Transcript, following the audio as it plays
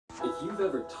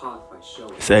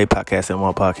Say podcast and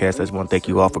one podcast. I just want to thank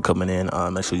you all for coming in.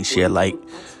 Make sure you share, like,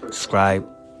 subscribe.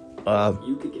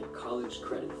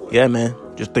 Yeah, man.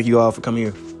 Just thank you all for coming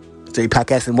here. Say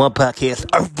podcast and one podcast.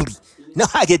 Everybody know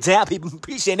how I get down. People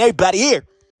appreciate everybody here.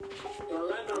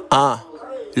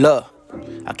 Look,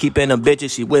 I keep in them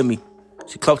bitches. She with me.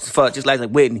 She close as fuck, just like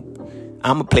Whitney.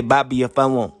 I'ma play Bobby if I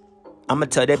want. I'ma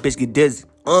tell that bitch get dizzy.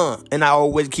 And I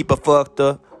always keep her fucked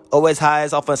up. Always high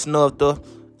as off her snuffed up.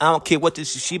 I don't care what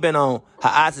this she been on. Her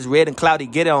eyes is red and cloudy.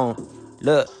 Get it on.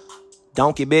 Look,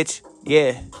 donkey bitch.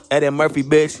 Yeah, Eddie Murphy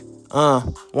bitch.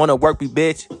 Wanna work me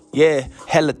bitch. Yeah,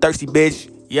 hella thirsty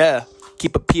bitch. Yeah,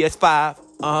 keep a PS5.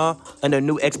 And a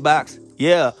new Xbox.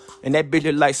 Yeah, and that bitch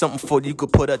look like something for you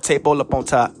could put a tape all up on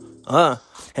top.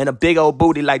 And a big old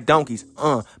booty like donkeys.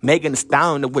 Megan Thee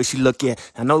Stallion the way she look at.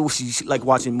 I know she like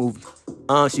watching movies.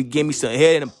 She give me some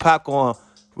head and popcorn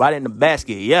right in the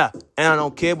basket. Yeah, and I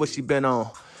don't care what she been on.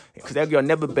 Cause that girl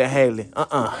never been hailing.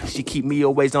 She keep me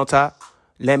always on top.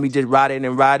 Let me just ride it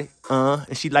and ride it.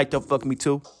 And she like to fuck me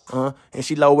too. And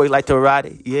she always like to ride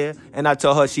it. Yeah, and I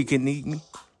told her she can eat me.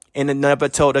 And I never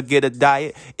told her get a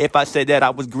diet. If I said that I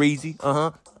was greasy.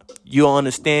 You don't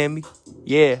understand me?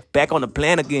 Yeah, back on the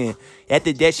plan again.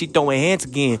 After that, she throwing hands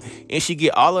again. And she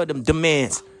get all of them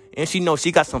demands. And she know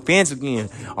she got some fans again.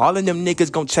 All of them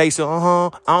niggas gon' chase her,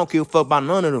 I don't give a fuck about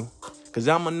none of them. Cause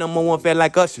I'm a number one fan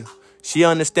like Usher. She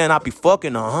understand I be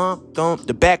fucking her,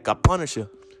 The back, I punish her.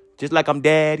 Just like I'm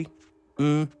daddy.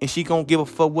 And she gon' give a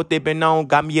fuck what they been on.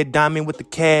 Got me a diamond with the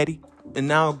caddy.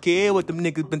 And I don't care what them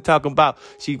niggas been talking about.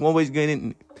 She always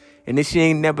getting, and then she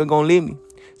ain't never gonna leave me.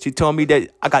 She told me that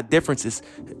I got differences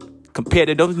compared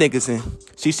to those niggas, and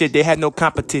she said they had no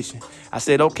competition. I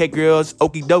said, okay, girls,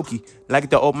 okie dokie, like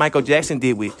the old Michael Jackson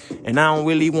did with. And I don't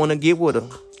really want to get with her.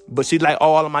 But she like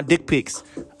all of my dick pics.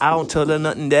 I don't tell her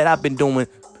nothing that I've been doing.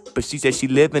 But she said she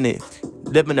living it.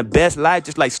 Living the best life,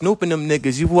 just like Snoop and them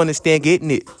niggas. You understand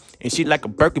getting it. And she like a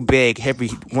Birkin bag every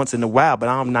once in a while, but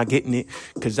I'm not getting it.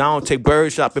 Cause I don't take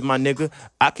bird shopping, my nigga.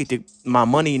 I can take my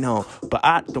money on. But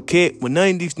I don't care. When none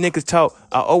of these niggas talk,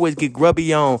 I always get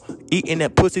grubby on. Eating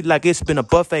that pussy like it's been a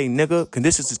buffet, nigga. Cause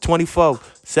this is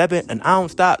 24/7. And I don't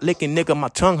stop licking, nigga. My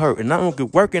tongue hurt. And I don't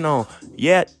get working on.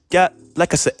 Yeah.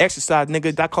 Like it's an exercise,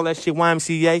 nigga. I call that shit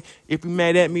YMCA. If you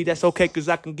mad at me, that's okay, cause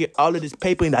I can get all of this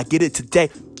paper and I get it today.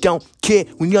 Don't care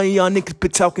when none of y'all niggas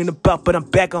been talking about, but I'm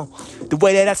back on the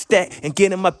way that I stack and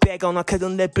getting my bag on. I cause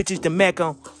on that bitches the Mac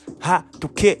on.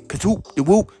 Don't care, cause whoop the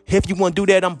whoop. If you wanna do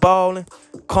that, I'm ballin'.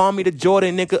 Call me the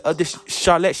Jordan, nigga, of this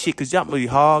Charlotte shit, cause y'all really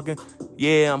hogging.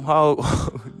 Yeah, I'm hog.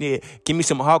 Yeah, give me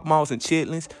some hog maws and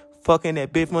chitlins. Fucking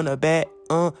that bitch from the back,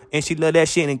 and she love that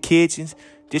shit in kitchens.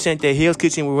 This ain't the Hill's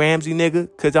Kitchen with Ramsey, nigga.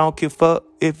 Cause I don't give a fuck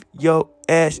if your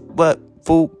ass,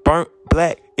 food burnt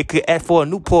black. It could ask for a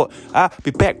Newport. I'll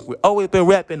be back. We always been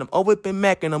rapping. I'm always been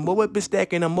macking. I'm always been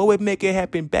stacking. I'm always make it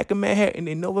happen. Back in Manhattan.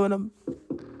 They know what I'm.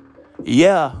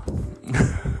 Yeah.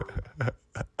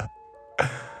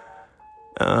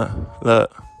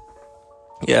 Look.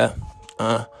 Yeah.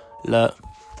 Look.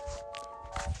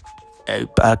 Every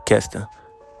podcaster.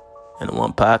 And the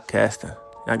one podcaster.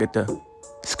 I get the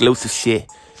exclusive shit.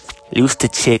 Loose to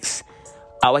chicks.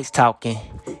 Always talking.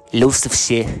 Elusive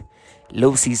shit.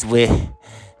 Lucy's with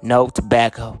no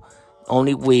tobacco.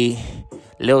 Only weed.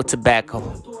 Little tobacco.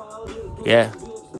 Yeah.